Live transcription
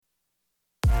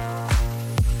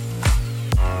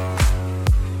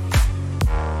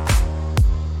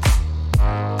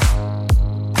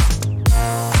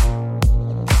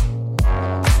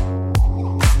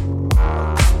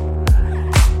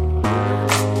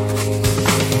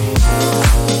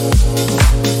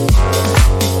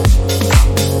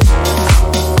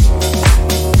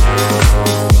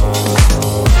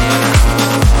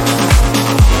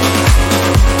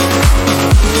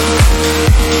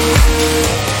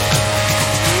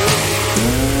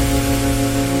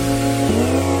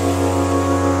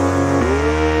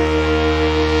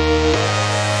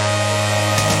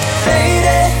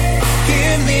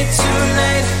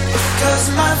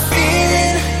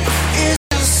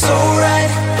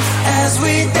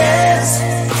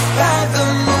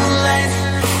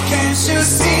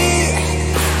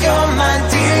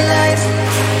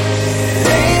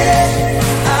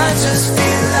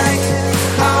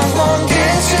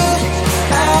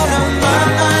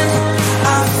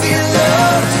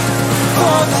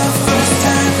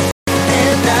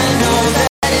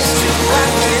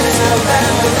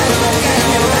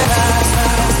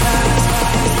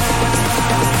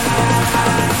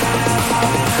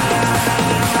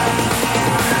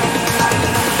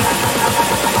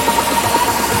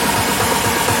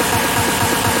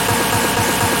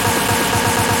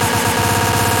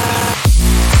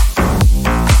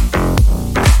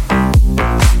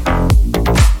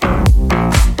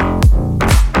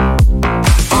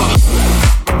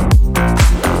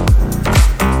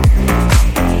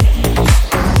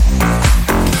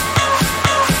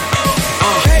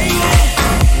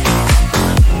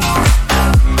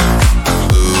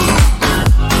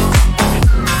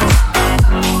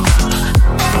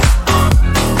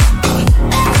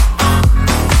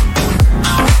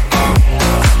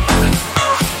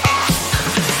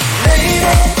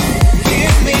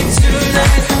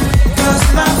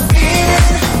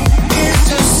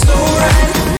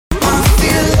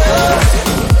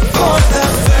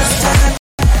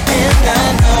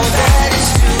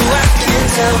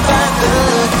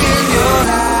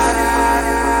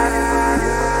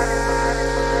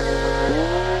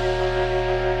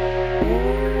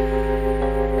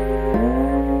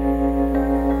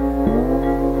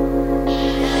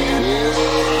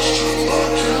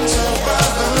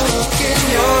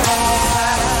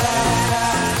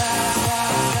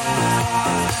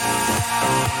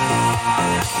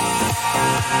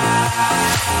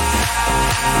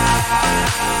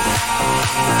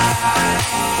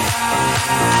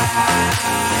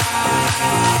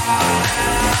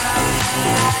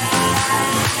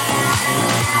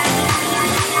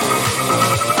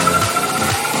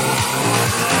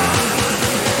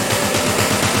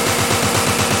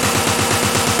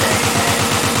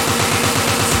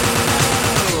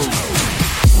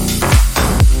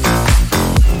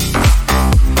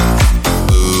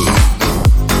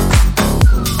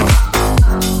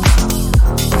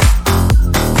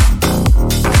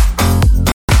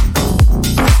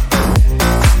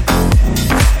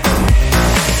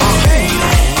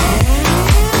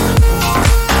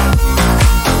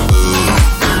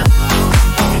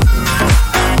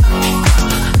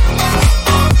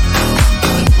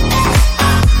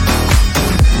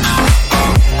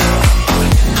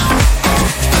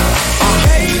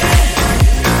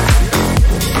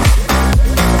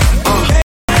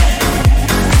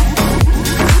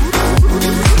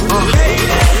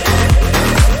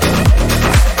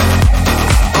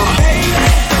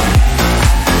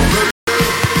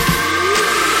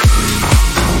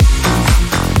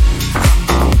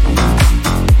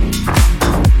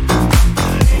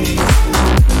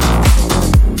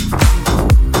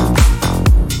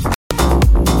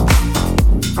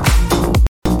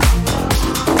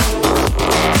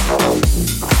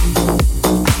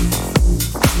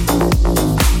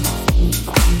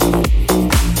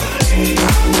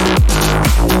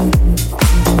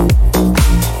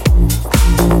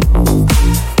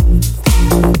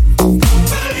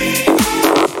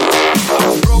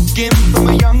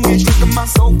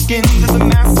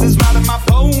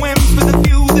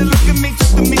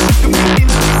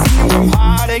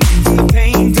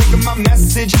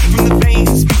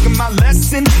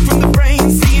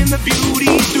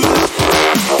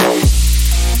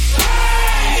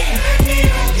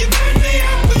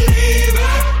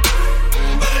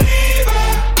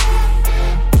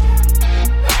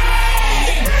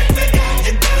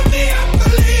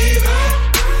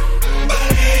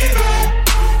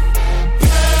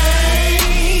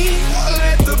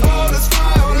Let the border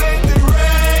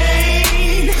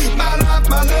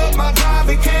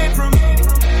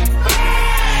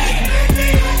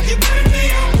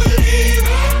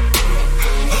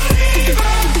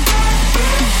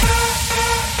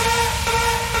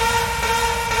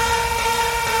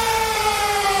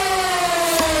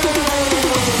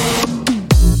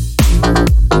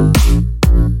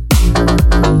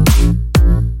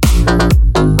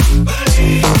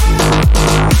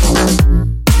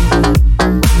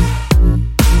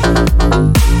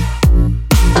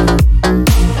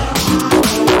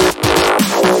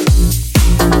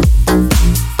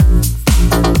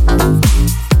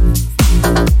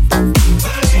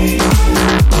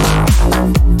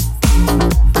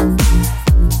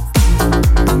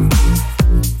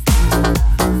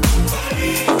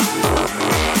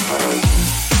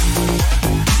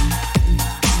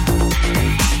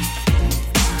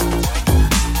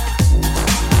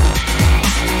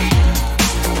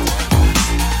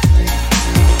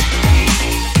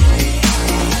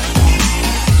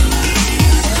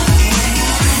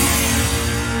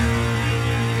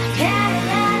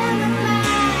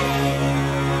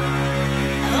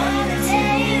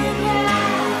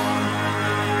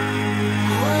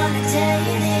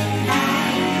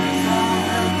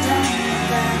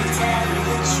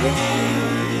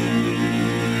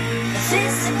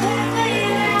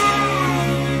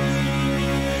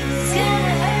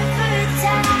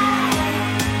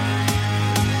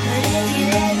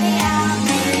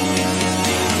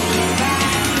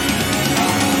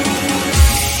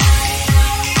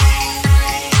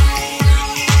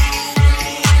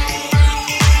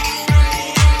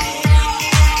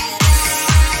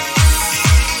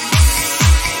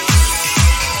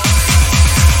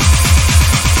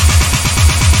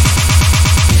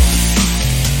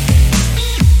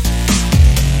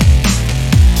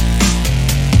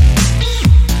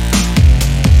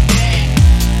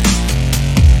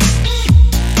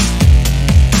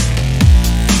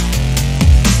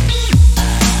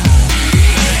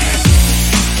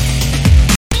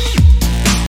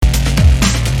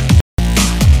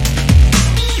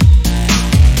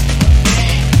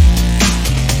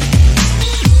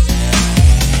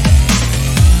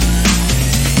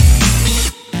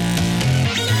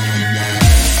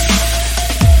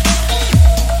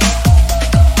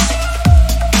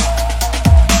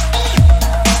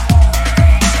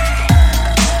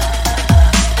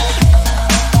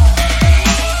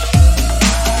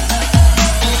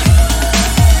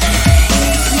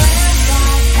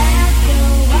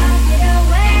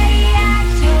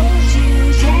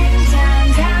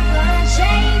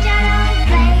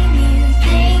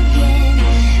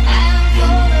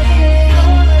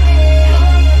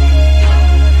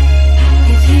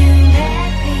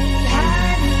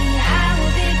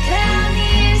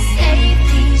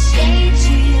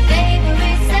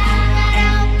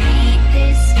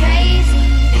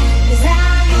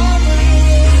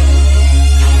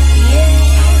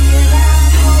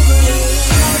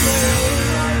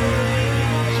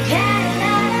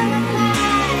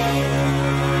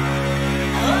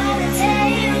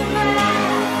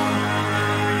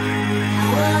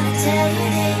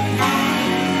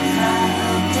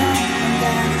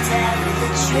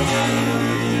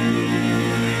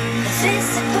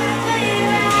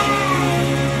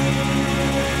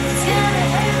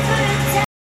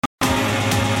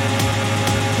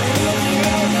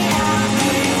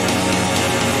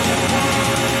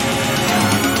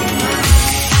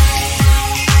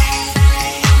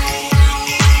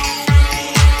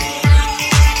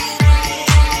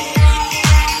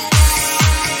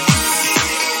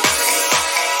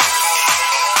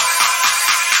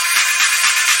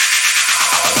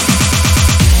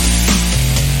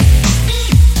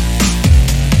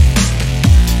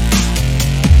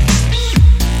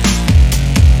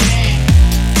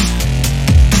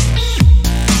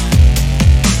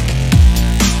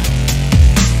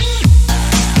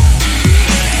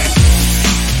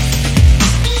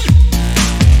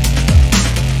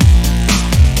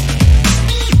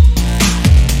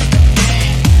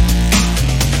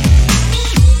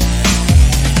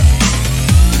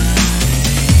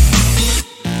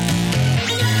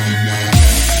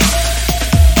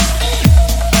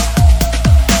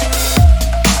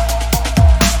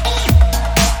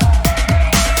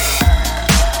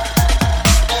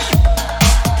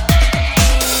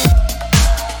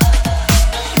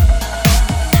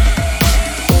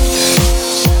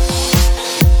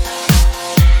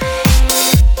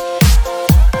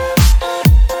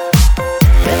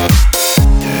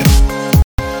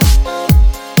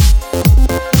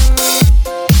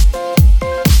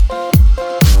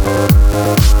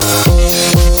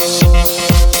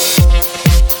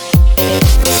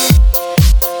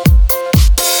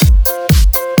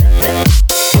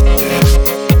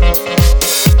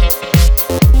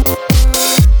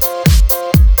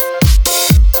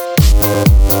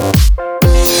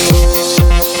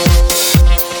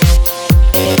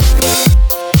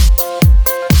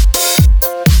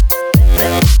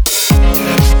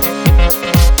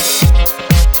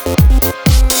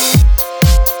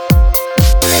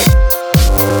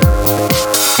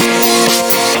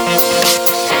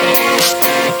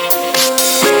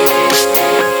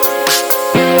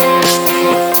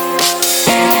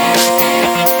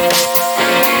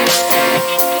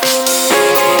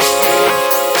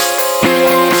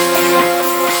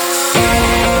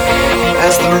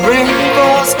the rain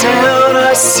falls down,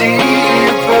 I see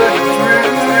you burn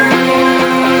through.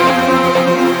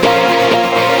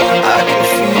 I can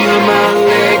feel my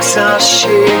legs are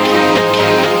shaking.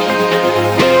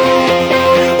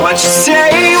 What you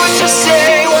say, what you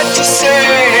say, what you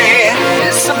say?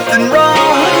 Is something wrong?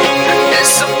 Is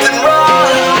something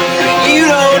wrong? You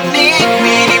don't need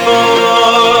me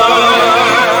anymore.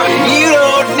 You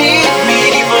don't need me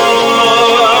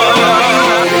anymore.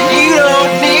 You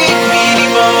don't need me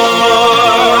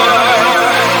anymore.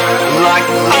 Like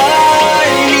I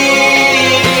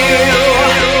need you.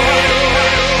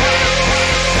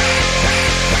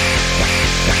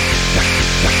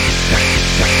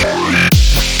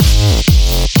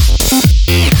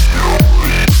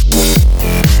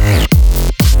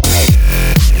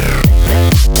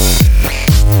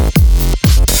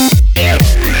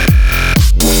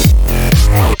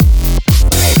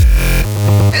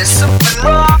 Is something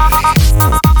wrong?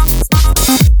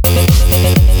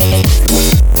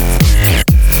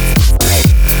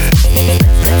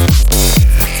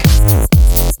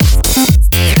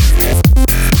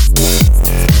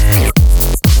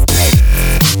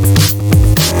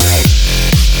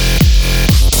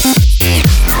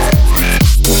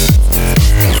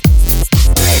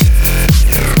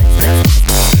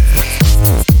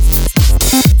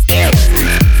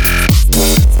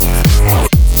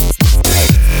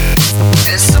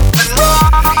 Is something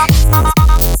wrong?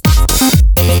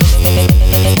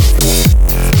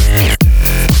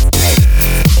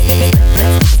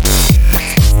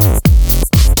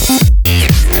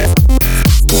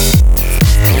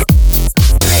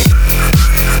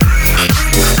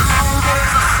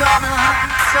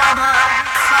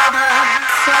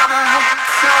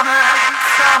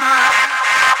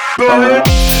 Burn.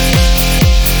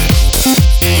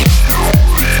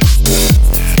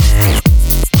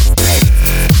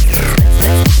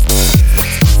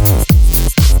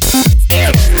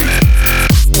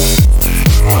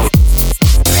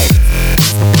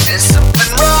 Is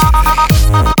something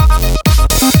wrong?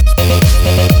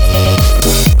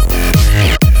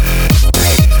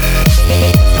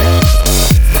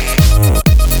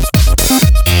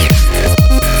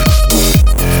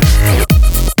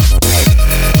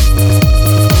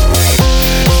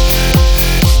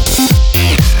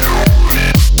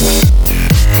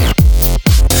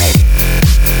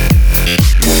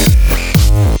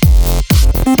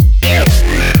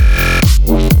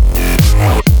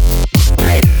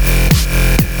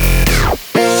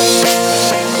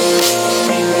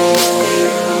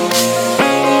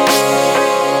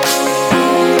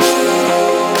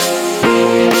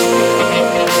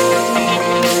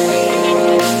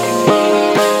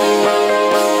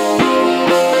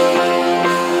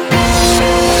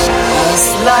 As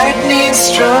lightning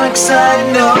strikes, I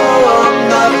know I'm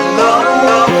not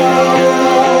alone.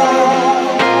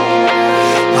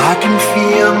 I can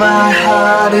feel my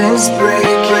heart is breaking.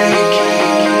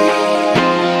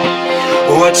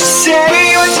 What you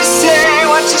say, what you say,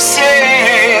 what you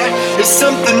say? Is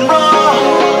something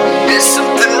wrong? Is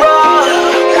something wrong?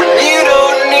 You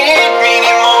don't need me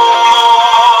anymore.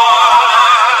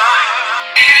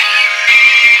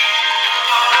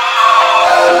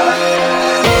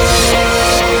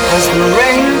 As the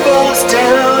rain falls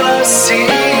down, I see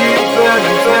you burn,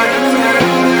 burn, burn.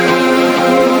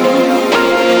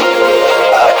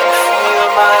 I can feel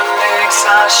my legs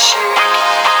are shaking.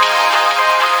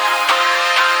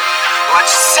 What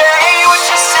you say, what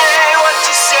you say, what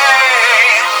you say?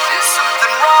 Is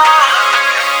something wrong?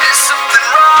 Is something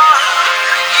wrong?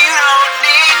 You don't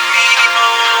need me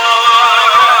anymore.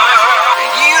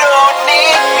 You don't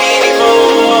need me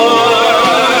anymore.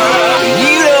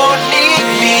 You don't need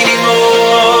me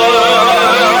anymore.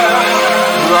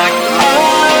 Like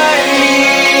I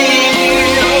need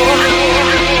you.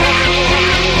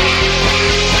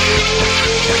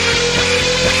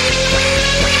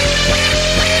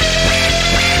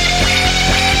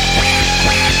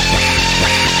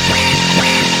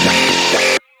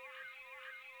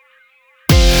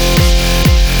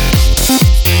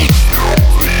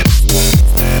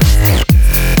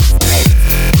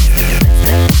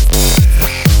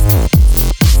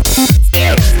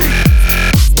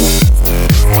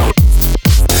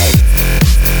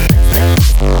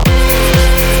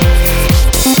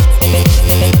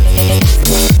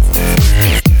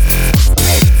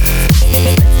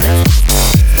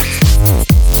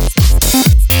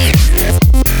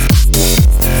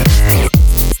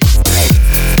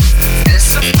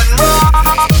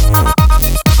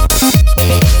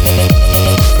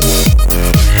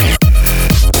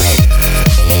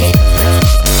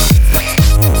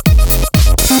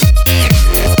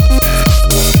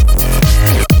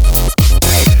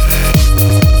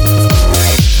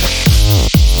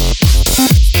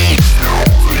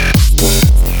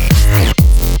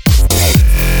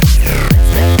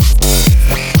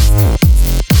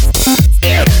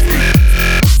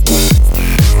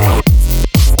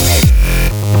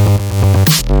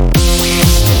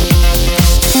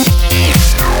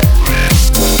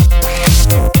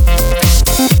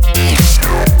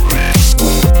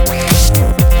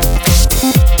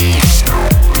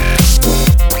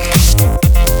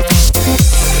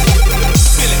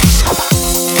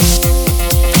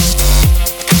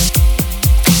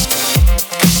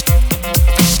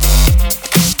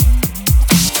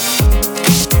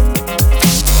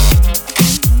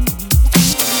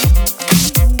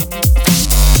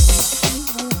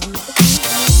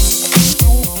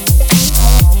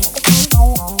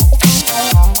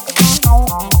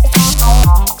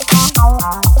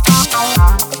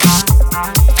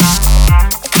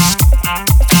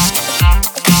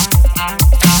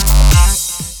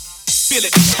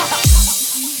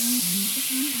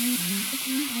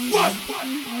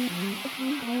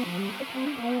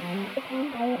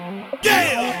 Yeah.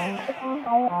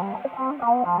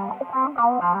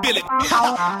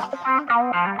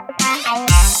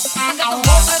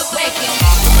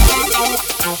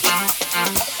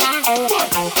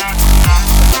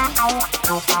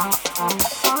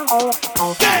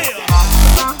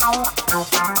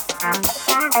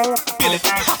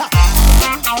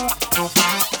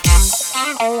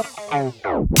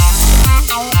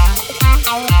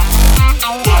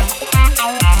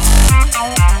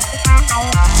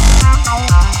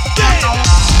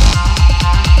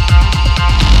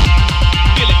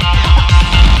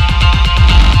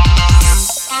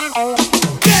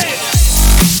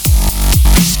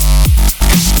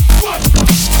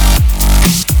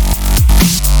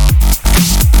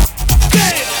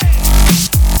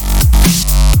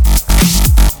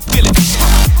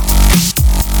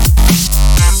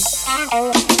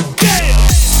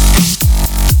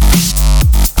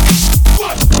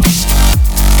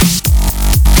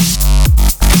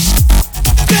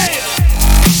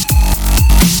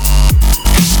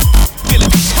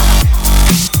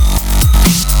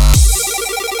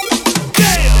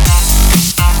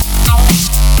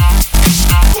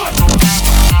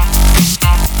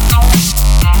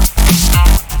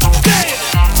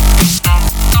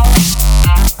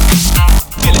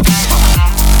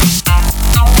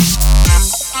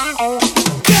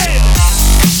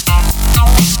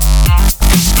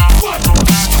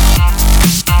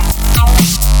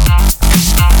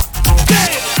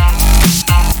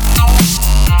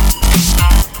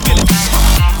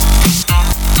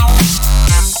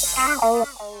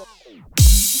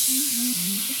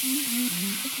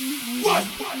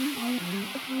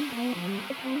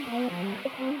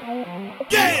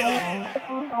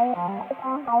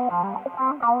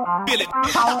 Feel it.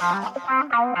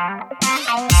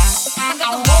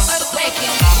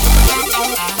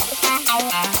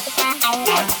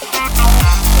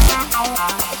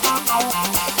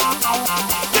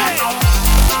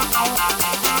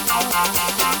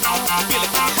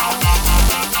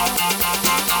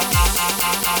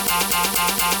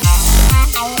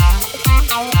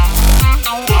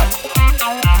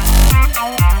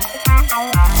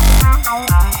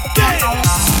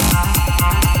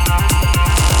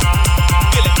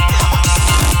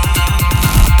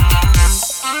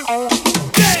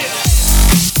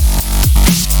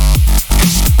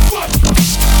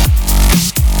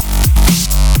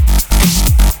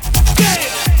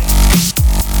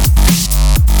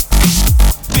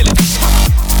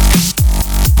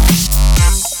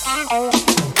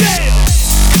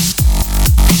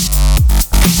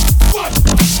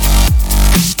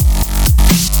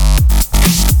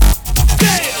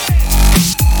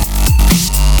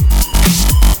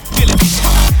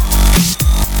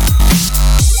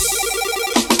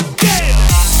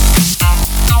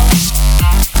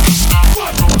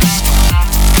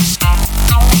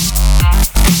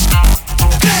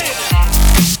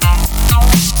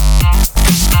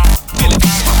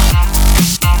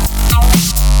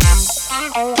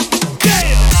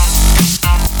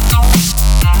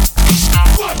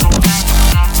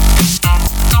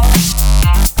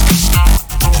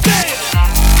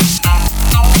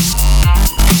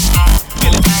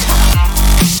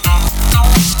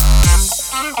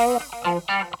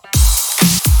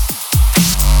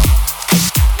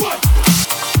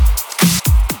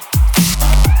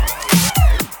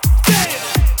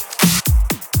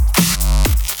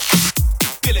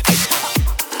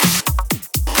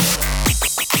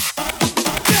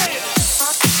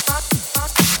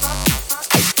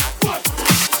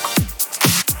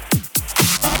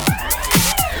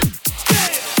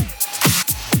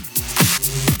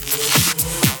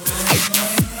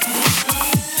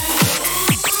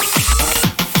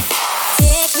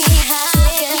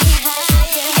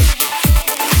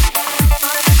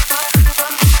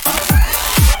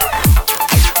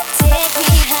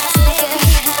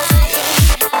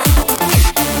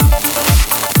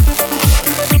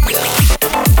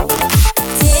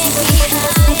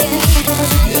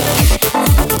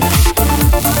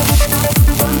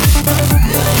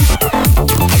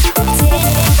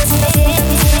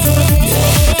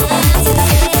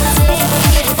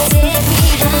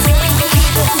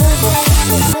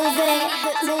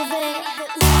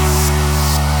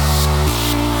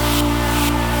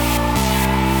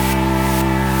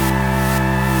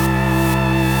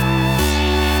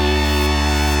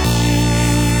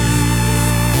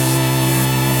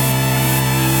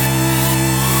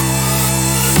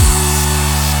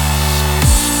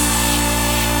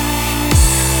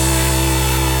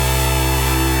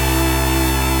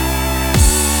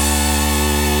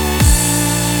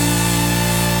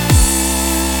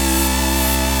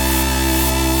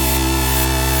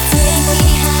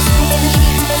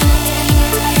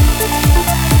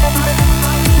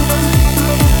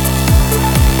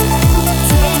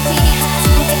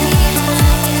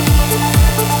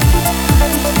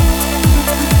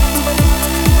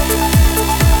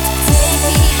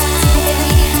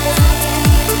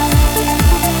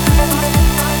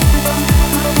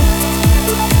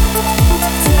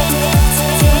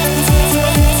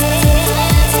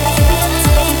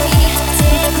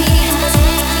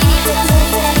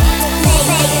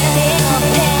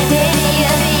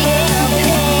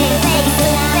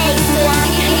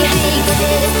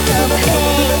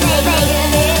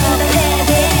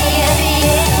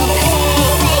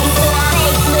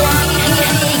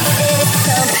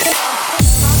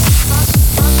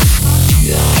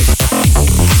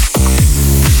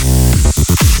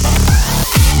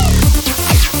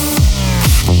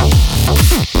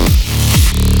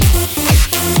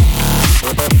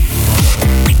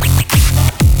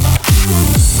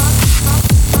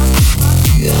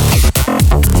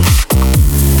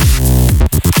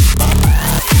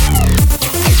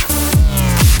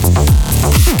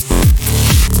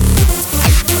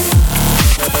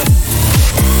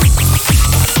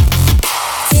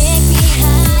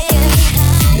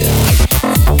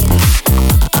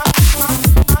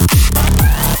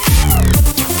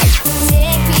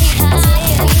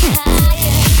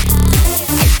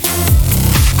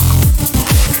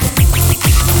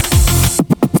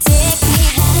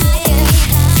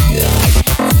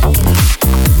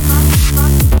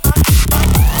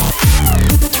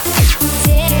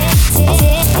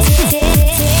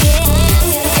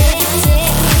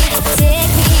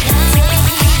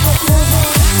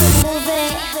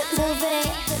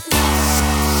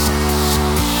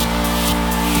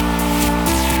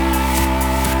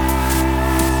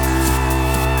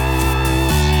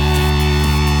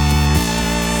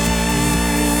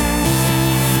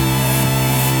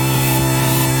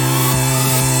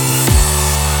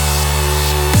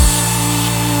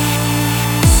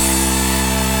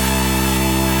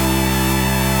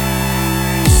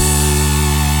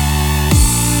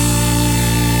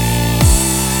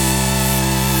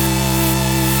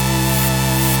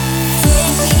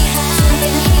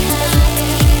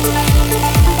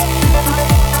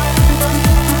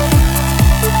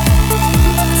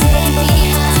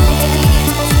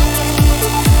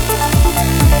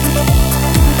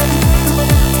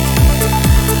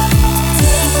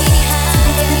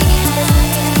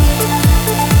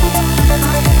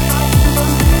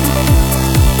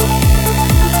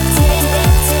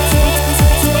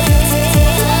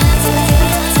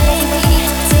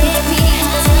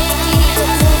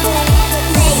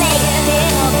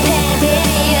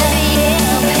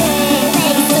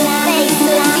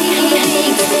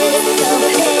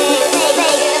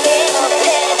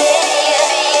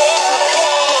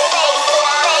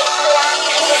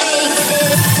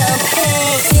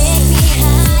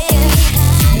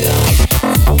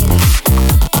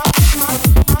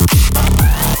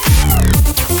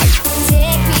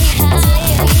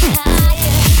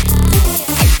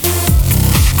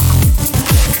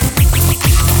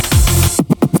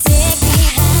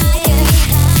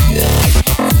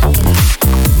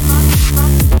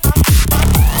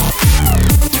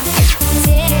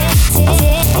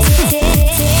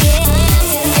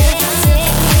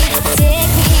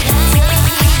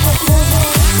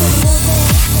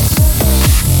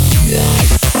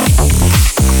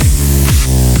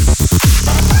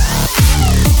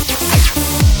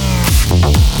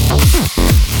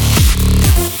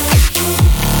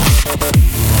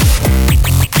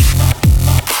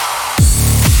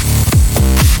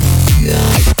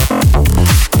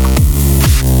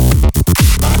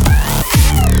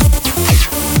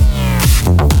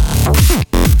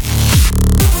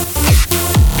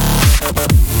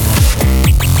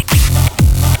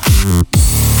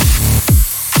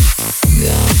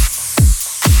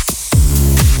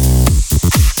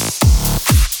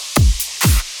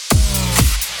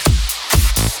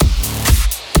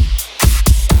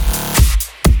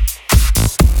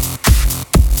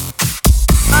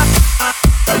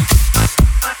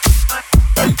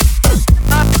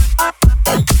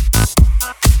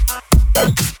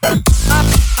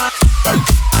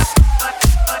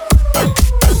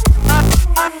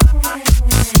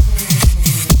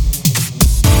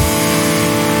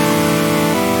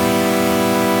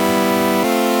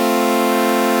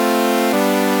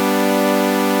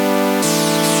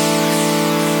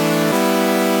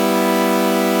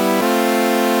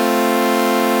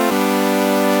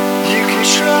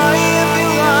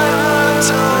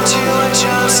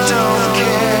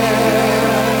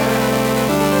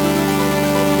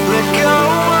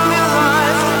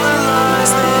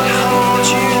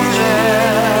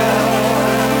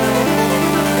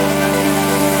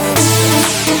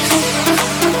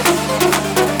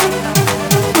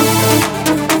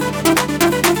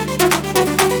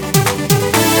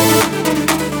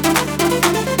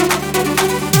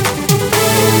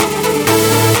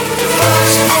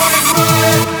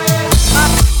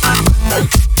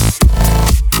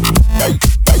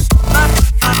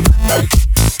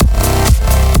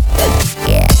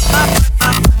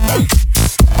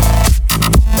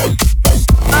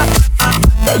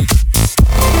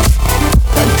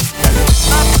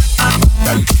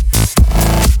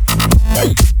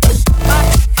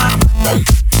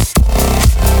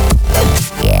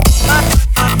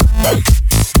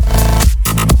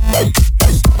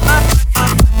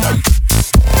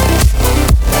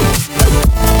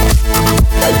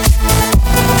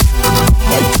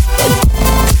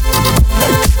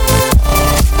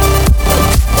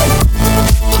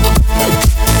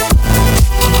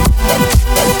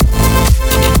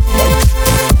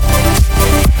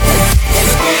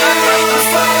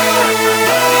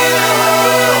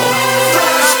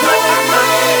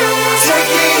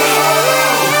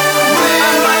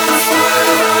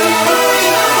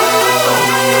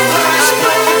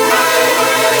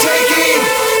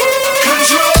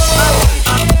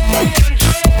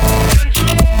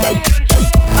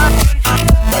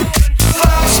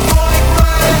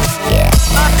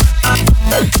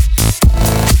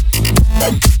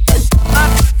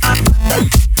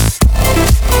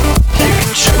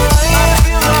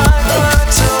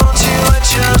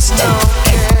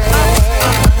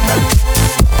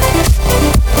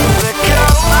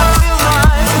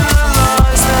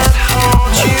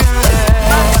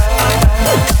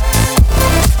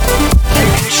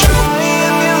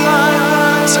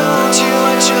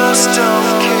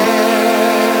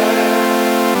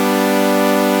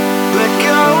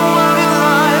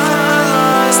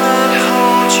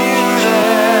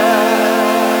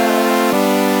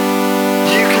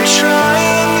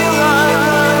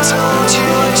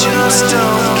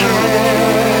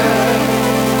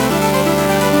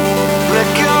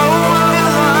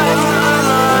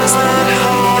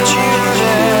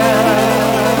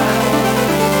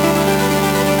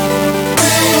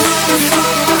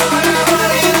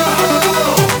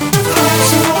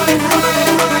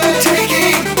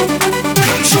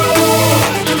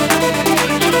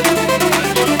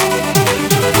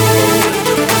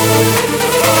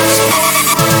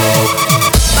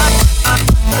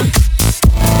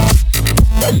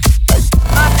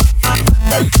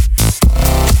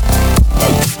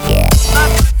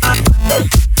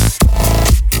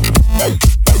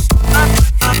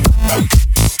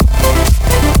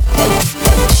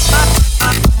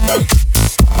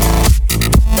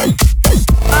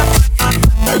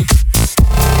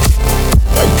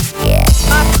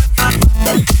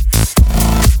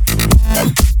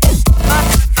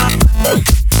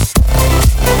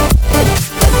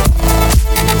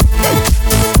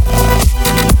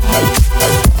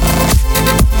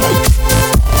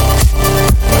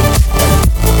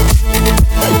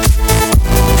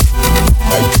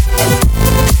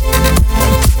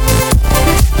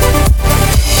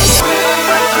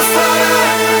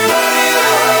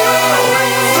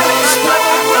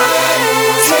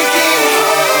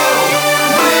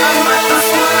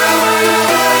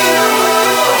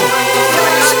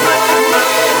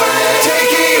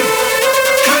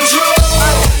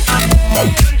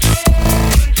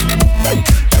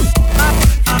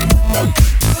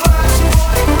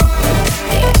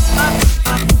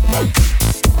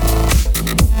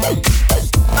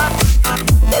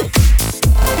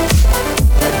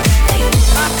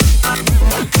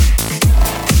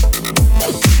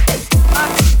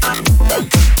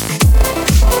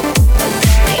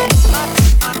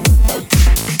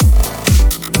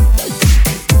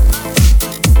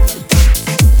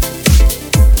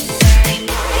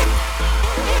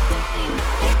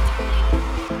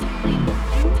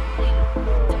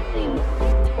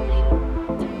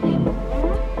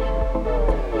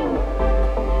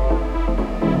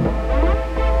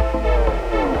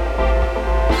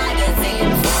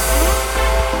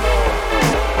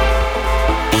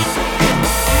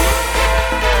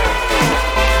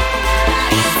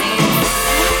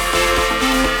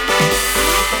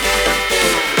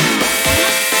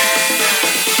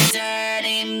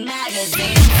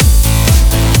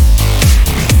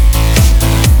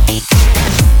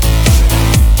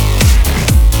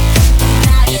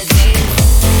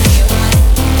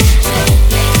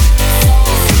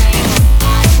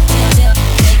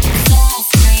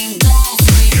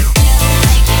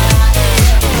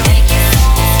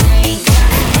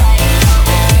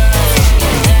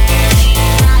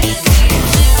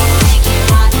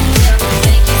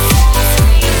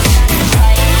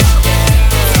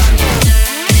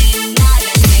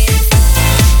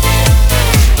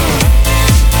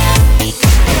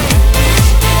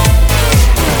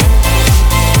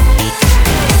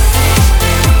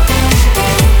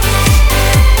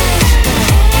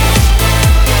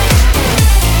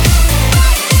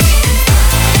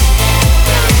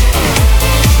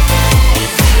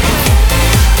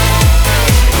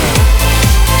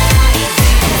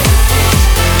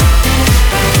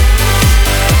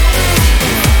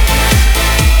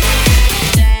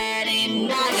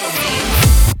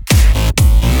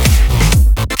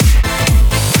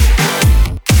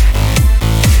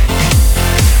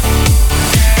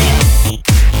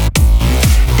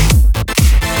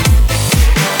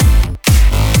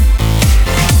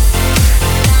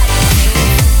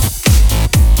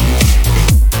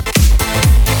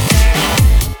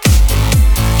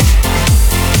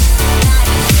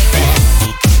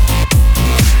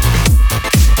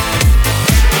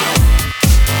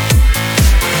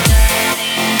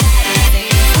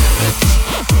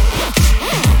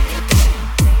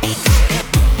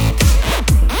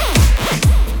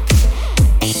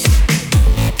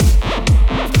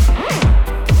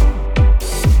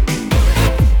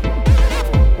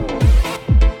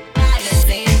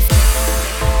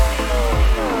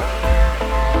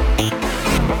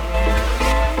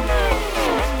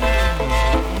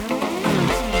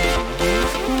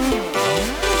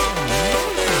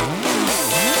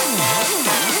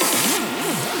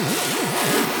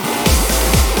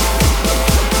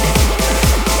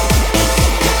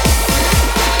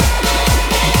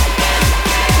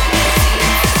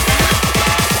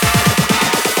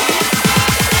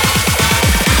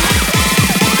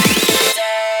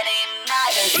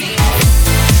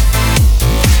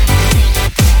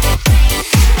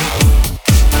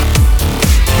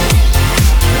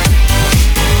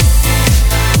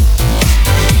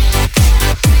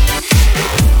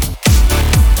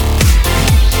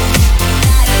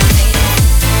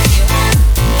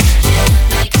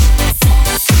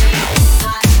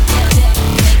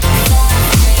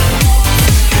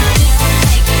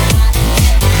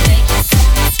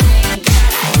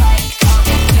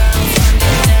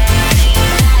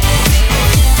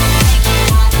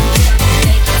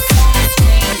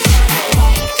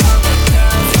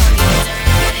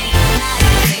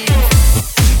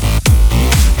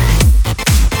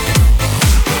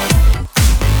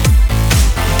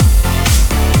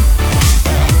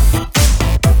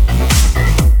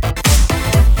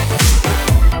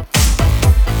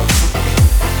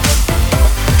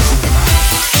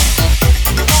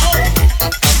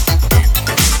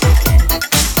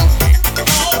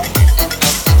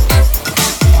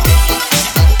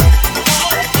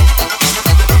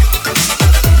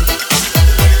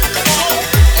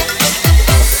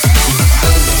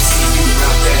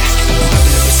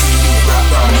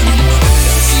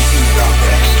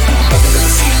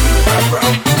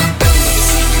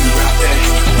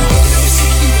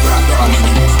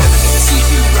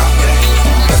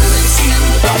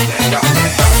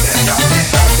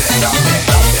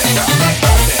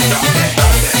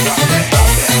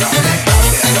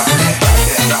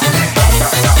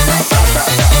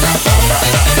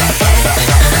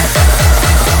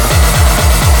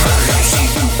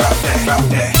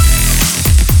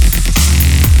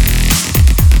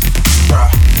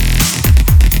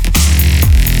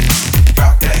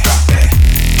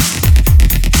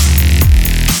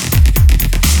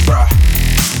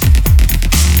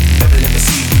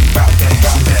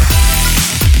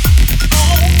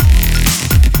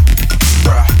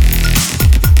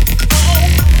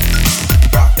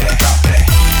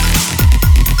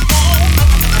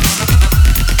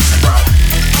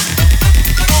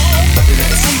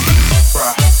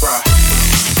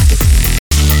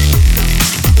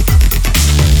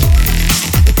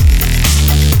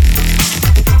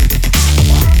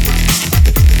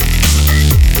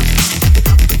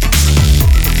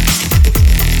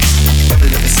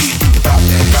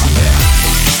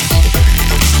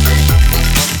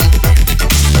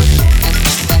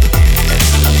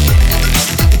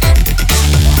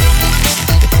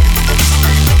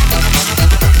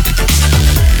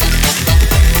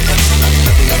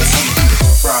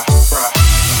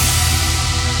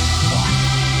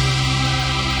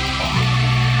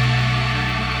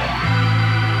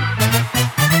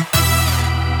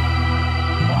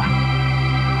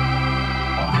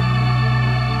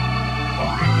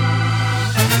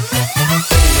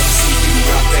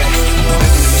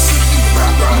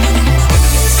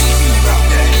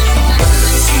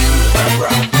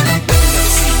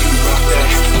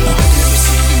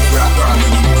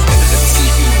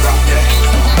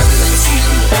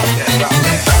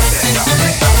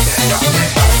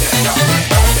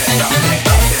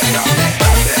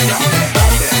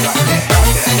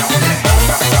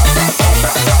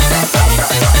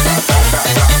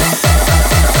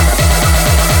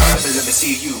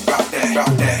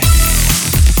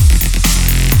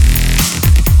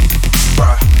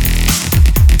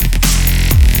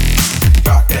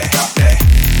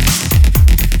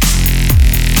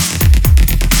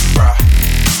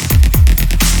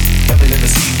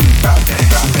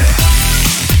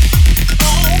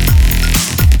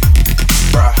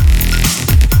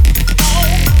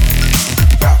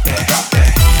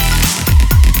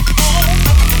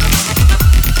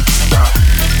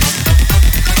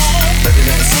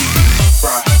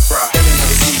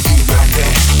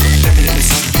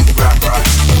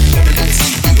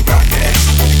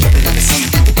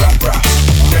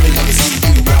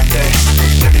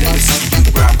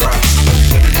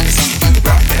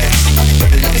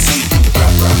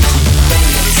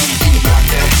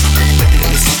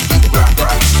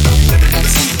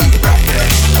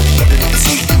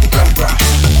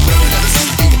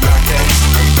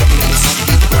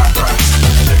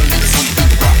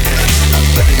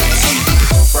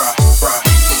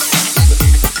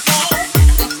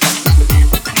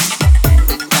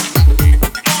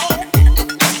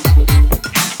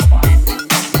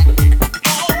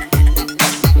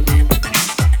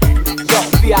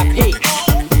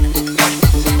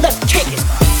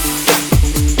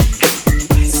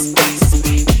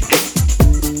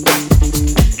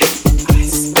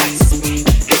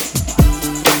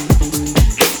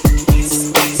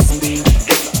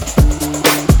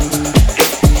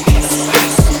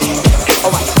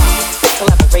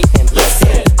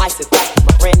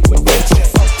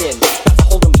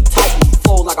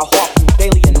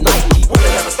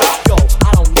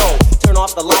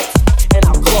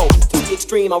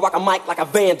 I rock a mic like a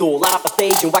vandal, light up a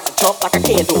stage and wax a chump like a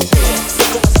candle. I'm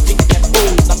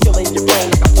killing your brain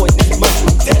like a poisonous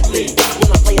mushroom, deadly. When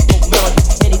I play it for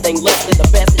melody, anything less than the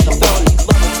best is a felony.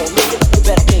 Love it for me, you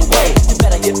better gain weight. You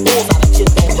better hit fools out of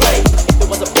kids don't play. If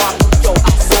there was a problem, yo,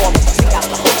 I saw me. Check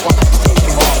out the hook while I change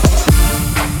you off.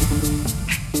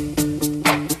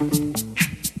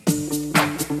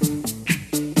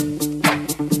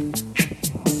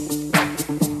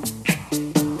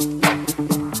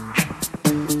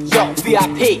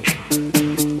 VIP.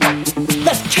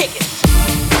 Let's kick it.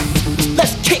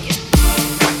 Let's kick it.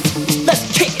 Let's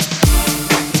kick it.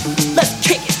 Let's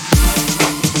kick it.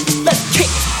 Let's kick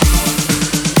it.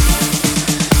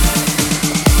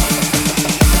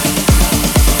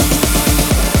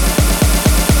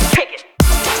 Kick it.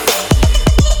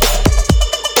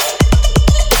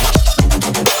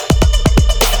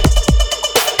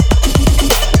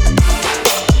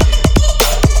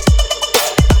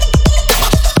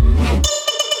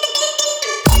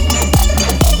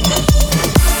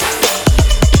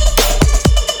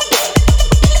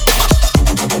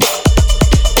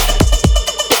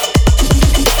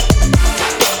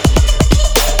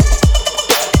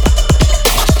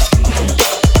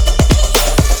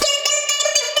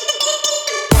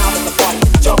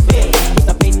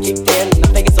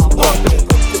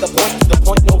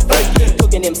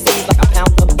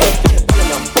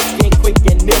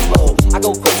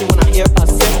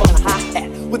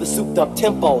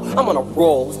 Tempo, I'm on a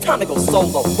roll, it's time to go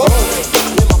solo. Rolling,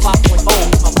 in my 5.0, with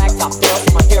my rag top down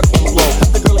so my hair can blow.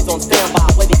 The girl is on standby,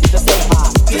 waiting to say hi.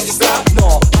 Did you stop?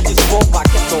 No, I just rolled by,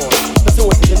 kept on.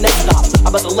 Pursuing to the next stop. I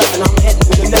bust a left and I'm heading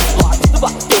to the next block. The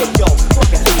block dead, yo,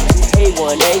 rockin'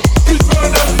 A1A.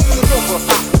 Silver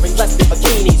hot, wearing less than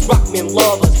bikinis. Rock men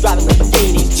lovers, driving the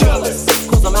bikinis. Jealous,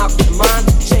 cause I'm out getting mine.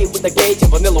 Shade with the gauge and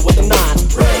vanilla with the 9.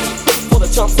 Ready for the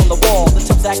chumps on the wall. The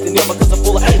chumps acting ill because I'm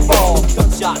full of 8 balls.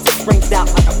 Gunshots rings out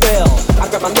like a bell. I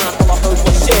grabbed my 9, all I heard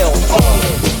was shells.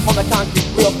 Falling on the concrete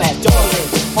real fast, darling.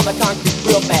 On the concrete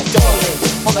real fast, darling.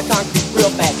 On the concrete real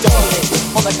fast, darling.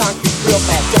 On the concrete real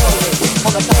fast, darling. On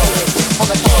the concrete, on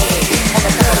the concrete, on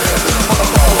the concrete, on the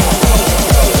concrete.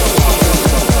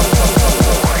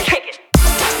 Kick it.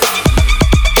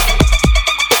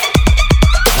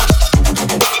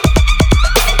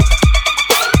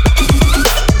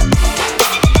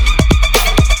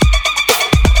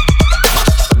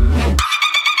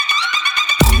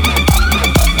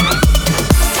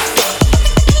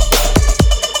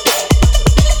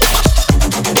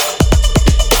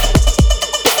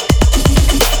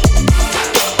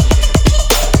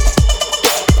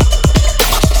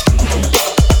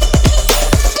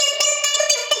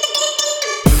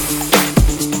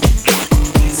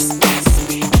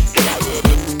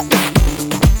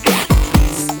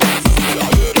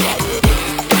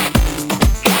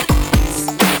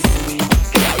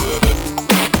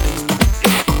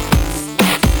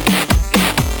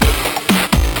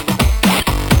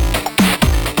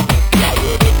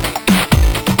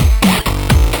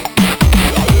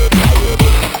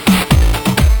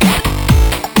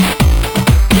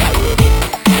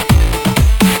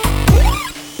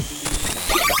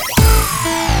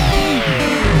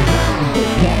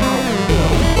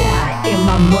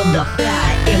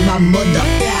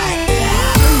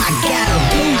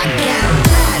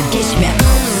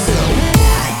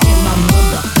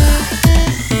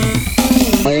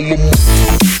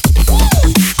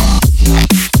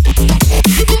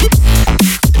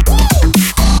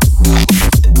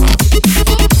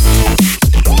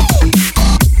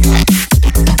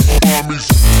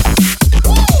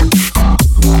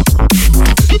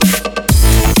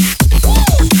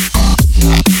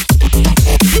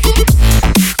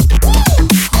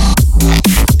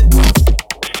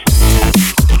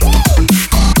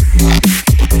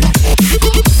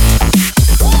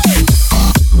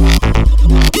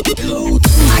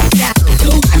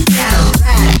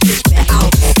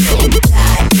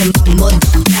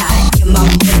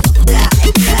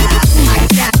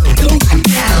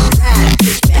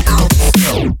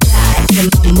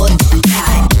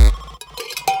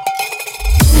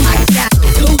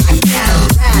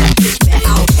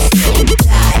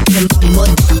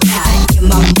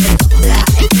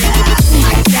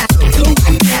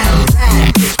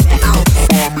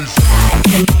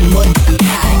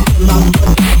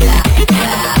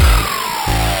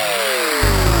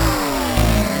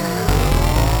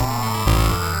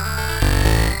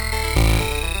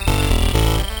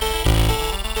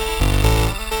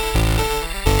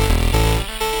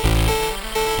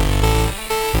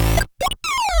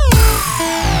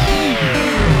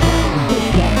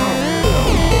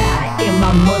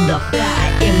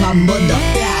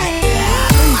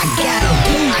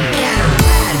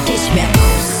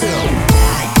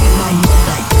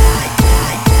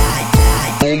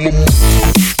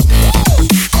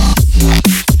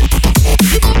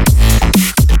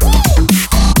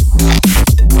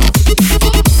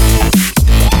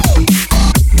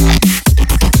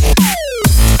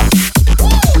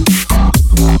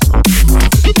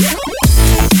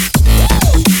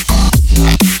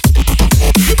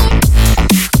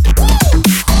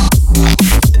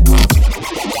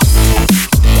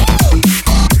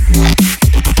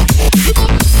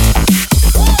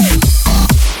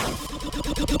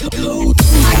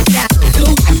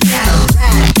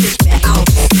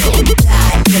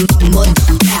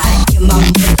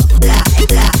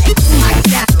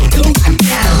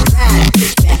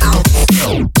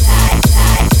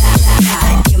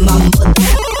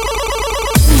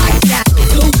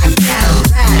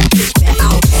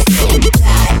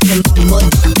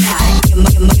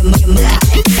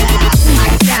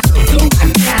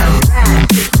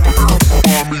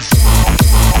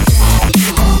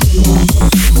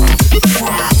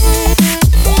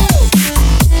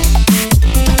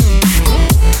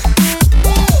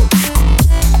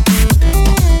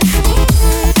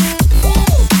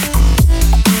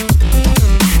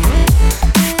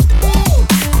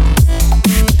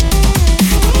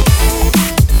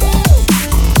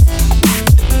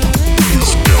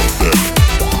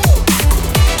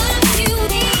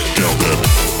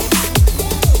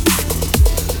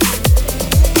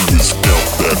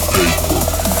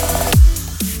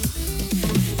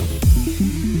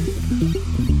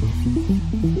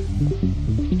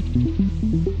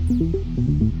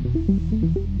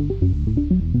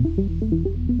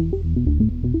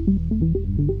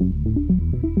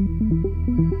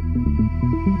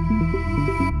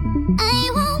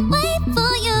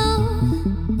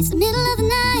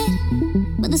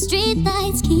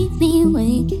 streetlights keep me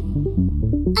awake.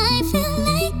 I feel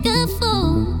like a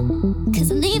fool, 'cause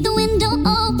I leave the window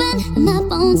open and my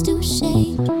bones do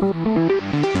shake.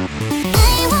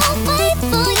 I won't wait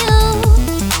for you,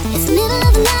 it's the middle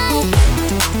of the night.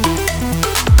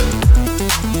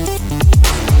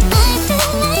 I feel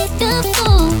like a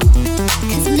fool,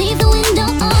 'cause I leave the window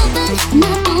open and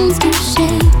my bones do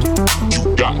shake. You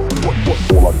got what?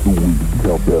 All I do is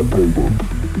count that paper.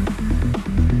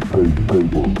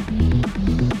 Paper.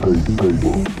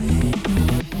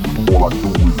 All I do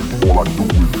is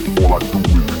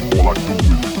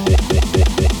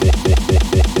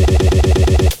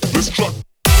let's try.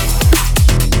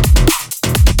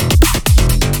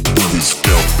 Please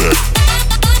count that.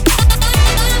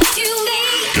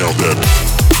 Count that.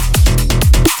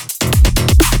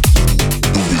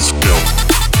 Please count.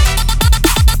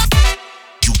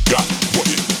 You got what?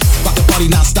 Rock the party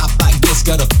non-stop like this,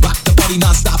 gotta rock the party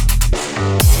non-stop.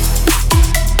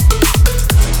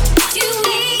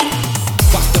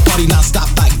 Rock the party non-stop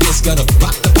like this, gotta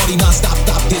rock the party non-stop,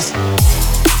 stop this.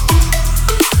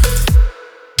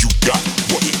 You got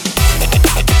what?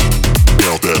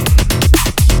 Count that.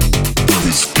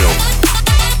 Please count.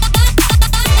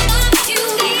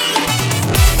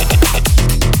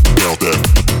 Count that.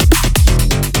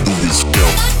 Please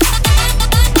count.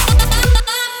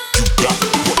 You got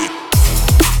what?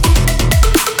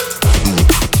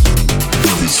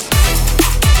 Please.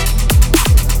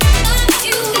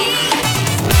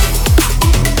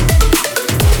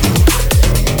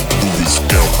 Please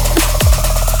count.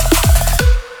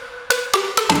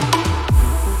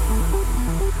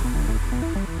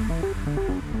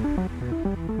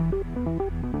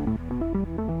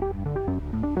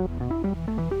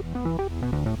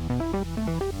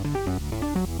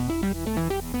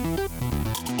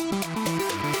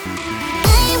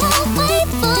 I won't wait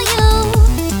for you,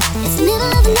 it's the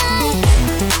middle of the night.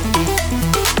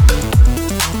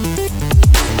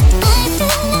 I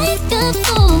feel like a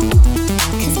fool,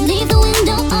 'cause I leave the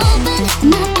window open and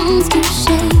my bones do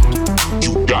shake.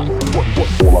 You got what?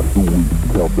 All I do is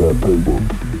count that paper.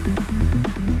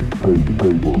 Paper.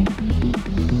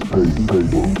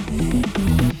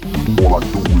 All I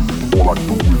do is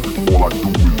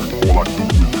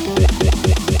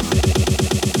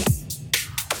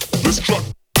let's try.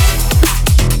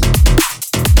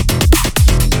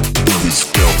 Please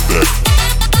count that.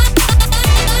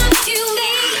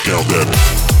 Count that.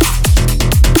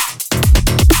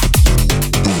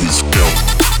 Please count.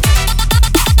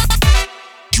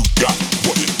 You got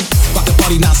what? Rock the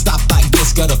party non-stop like this,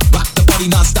 gotta rock the party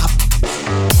non-stop.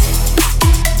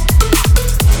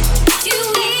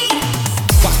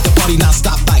 Rock the party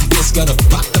non-stop like this, gotta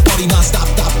rock the party non-stop,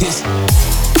 stop this.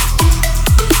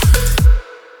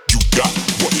 You got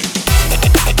what?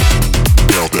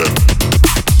 Count that.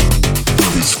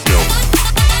 Please count.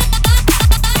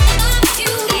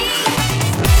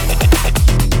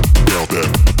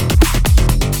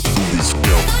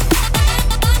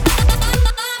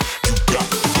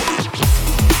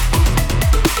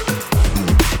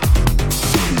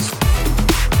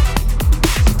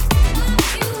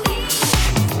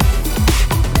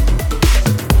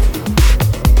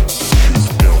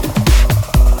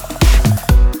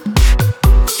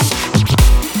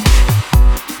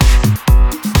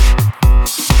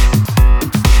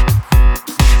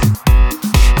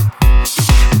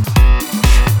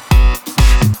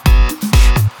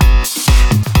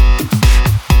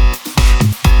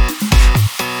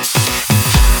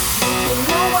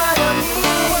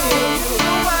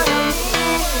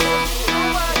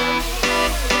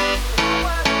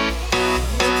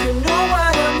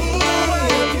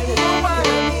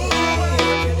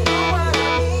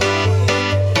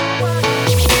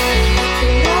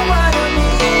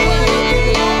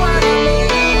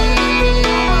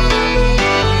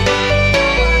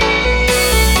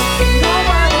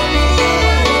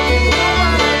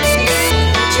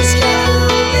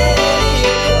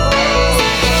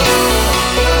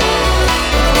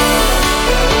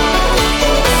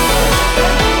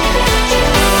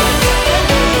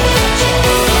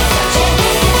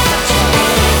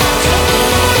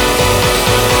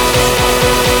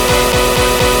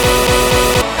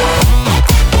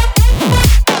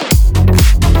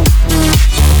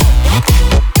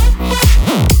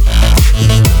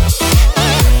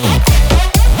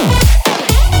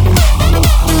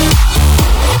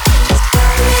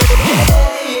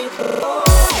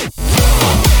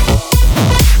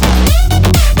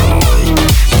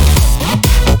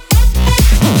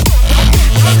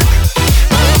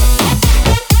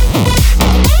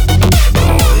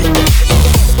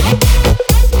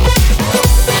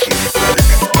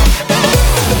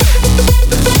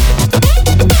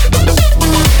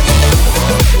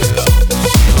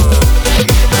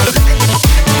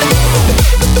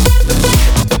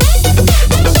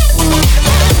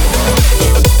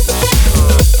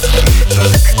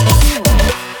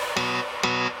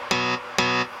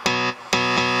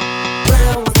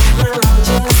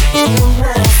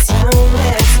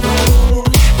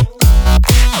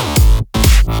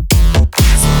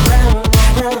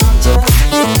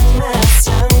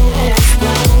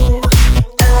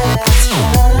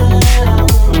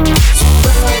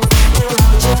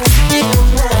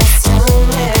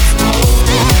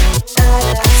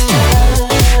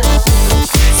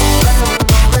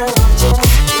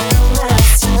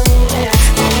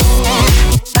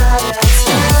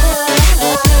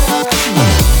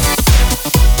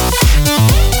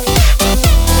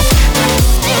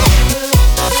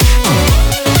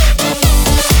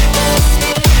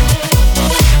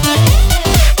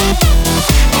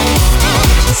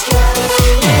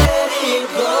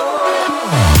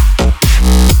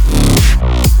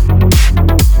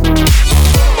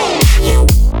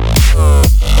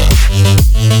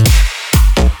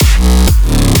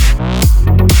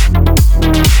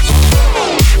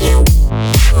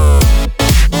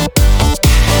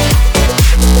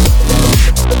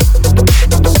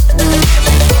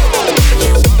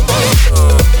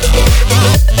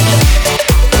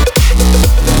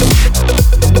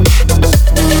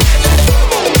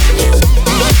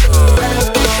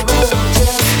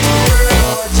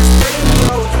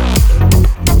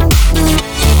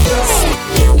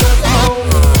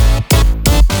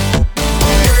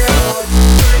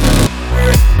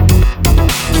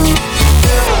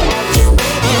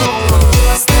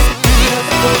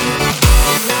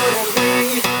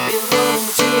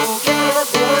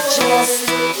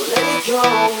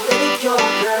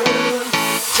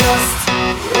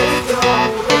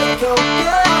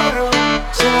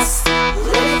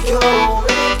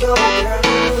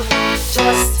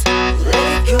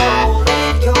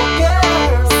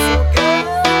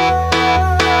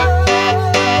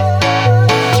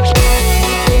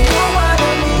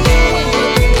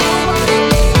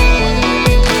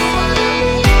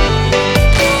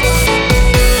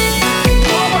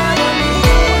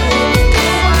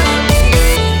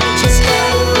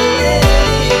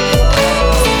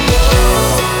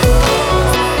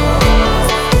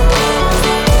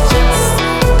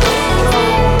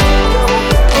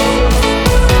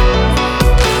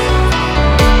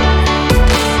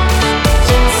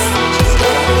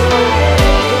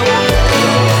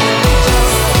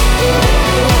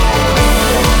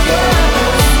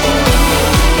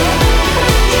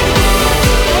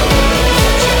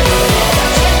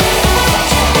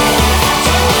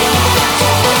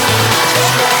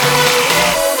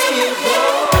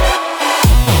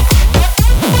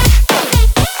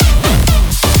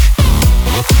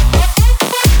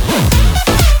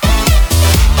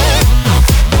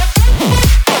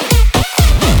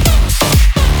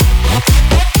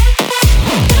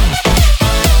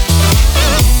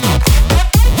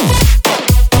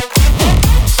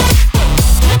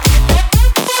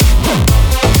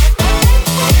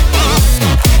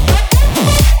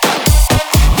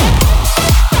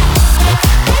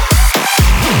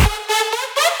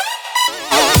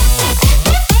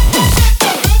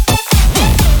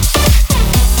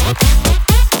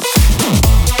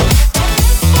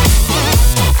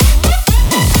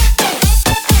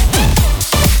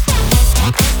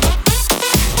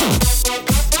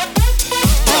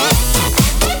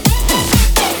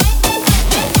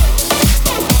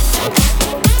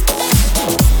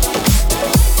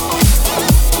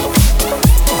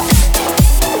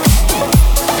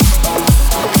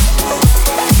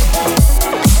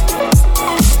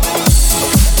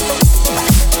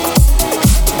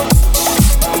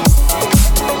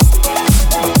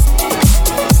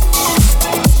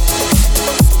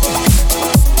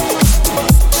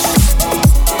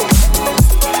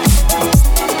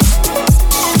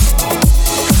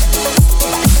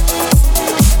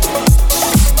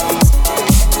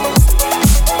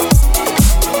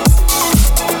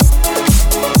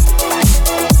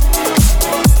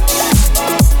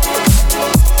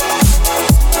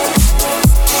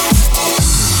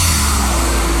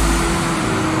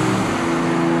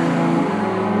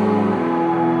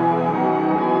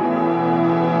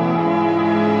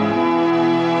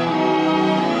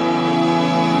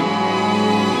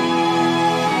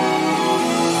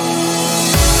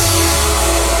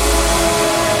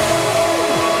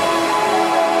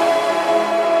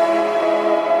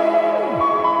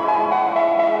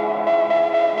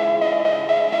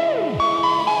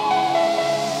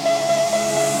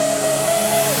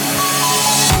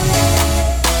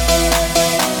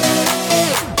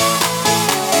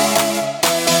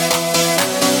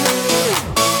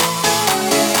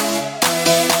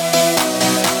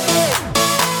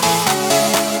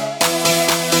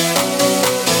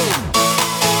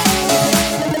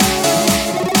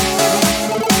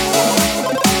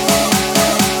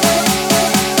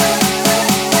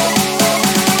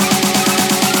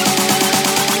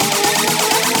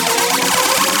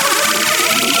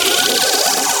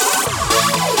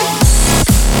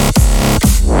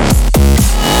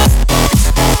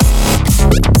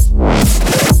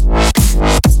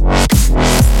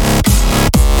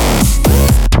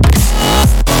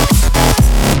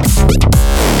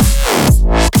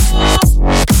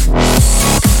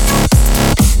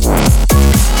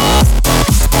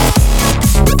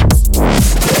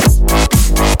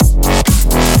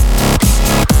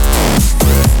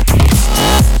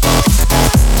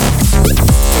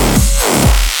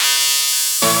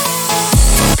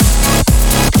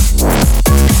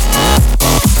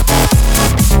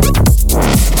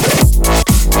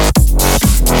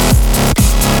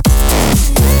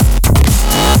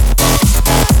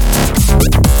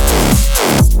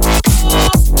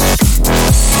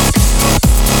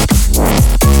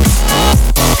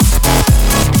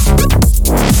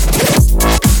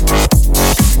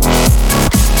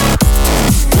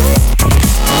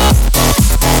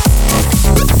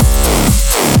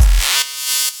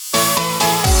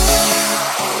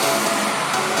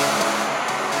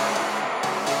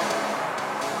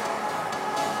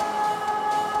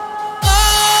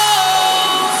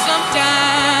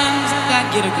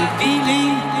 get a good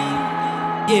feeling,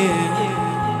 yeah.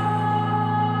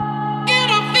 Get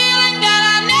a feeling that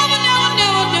I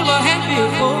never had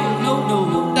before. No,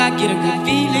 I get a good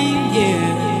feeling,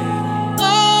 yeah.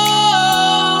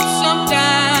 Oh,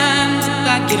 sometimes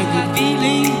I get a good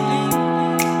feeling,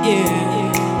 yeah.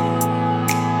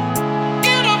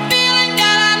 Get a feeling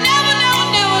that I never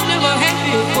had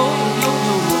before. No,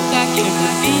 I get a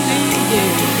good feeling,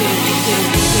 yeah.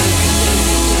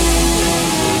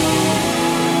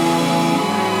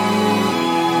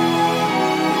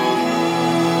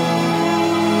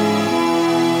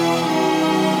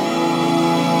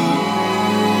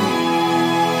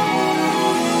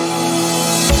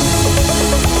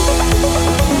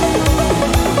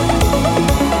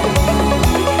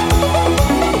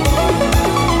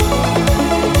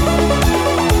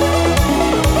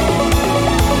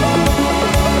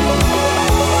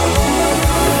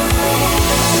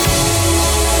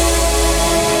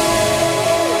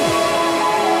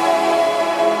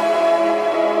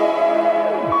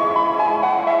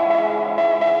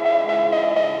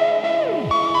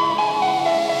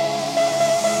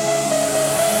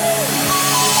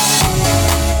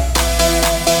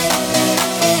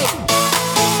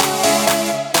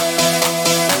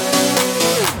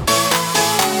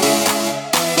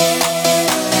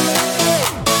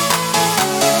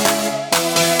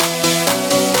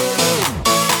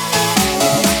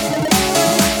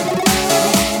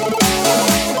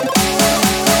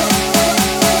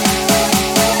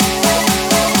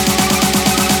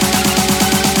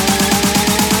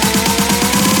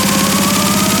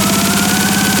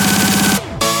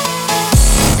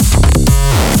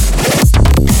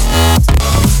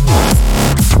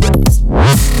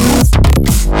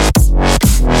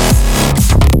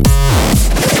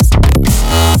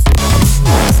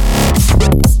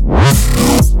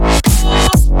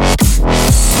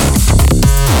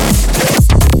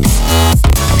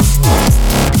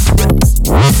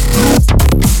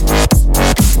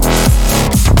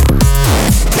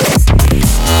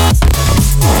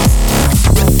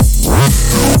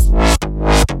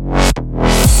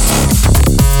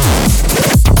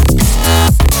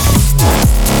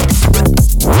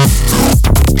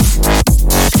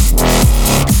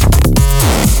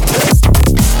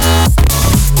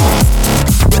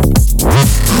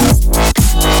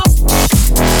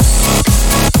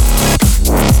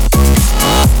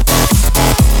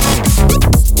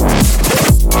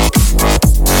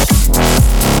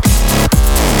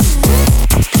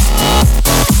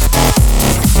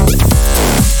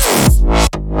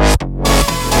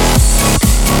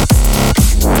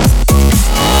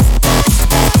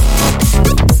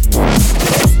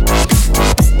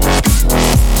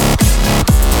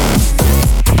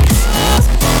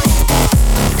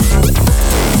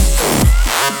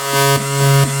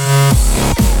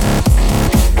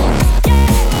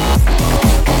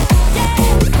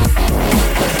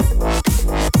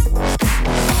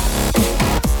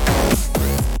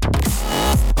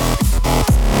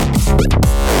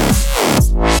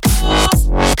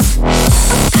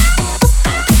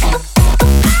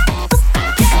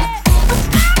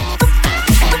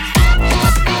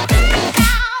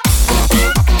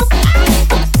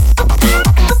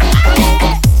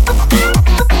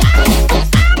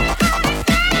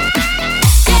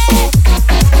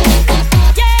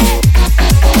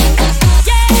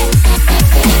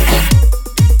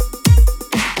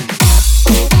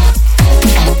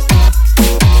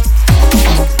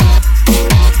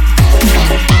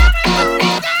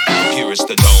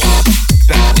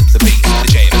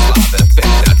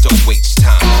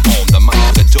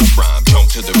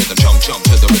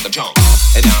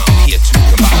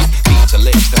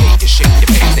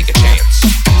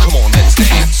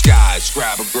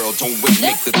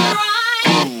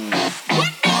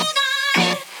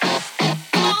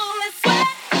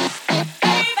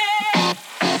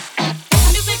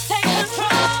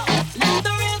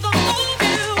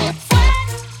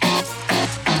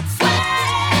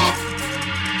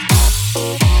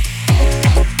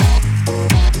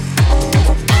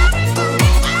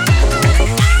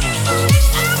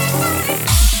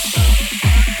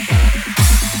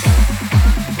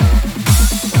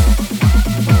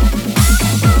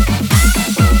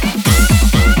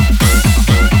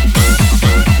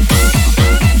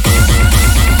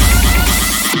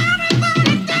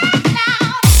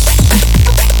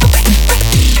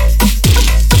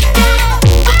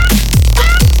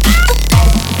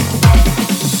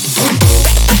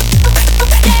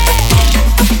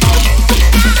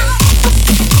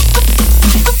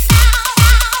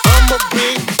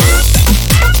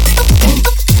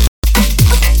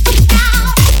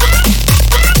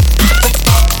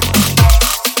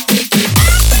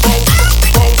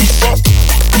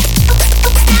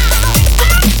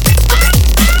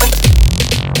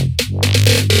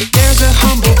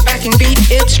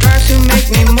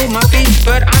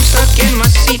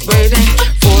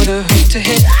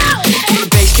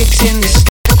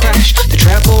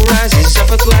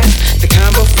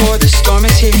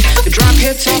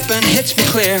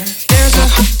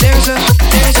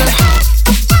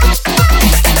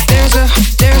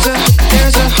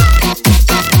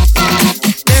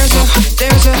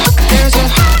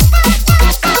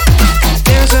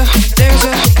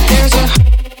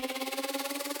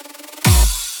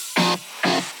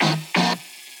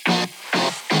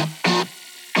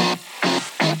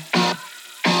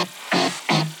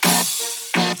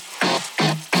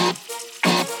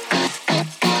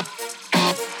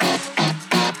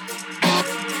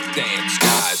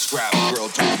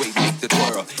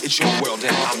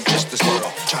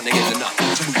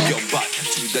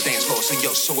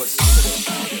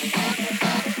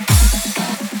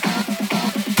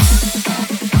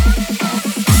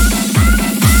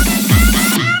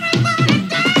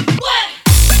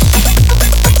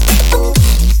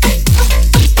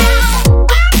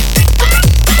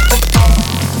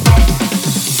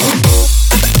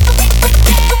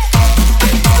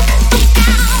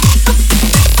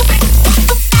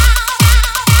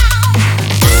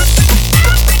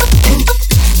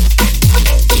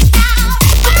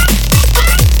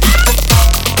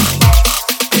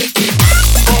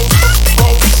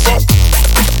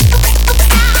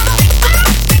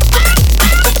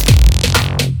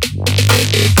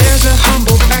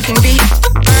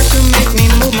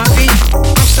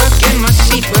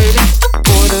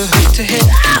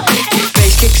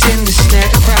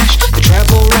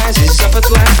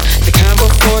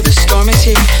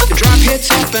 It's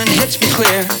up and hits me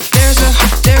clear.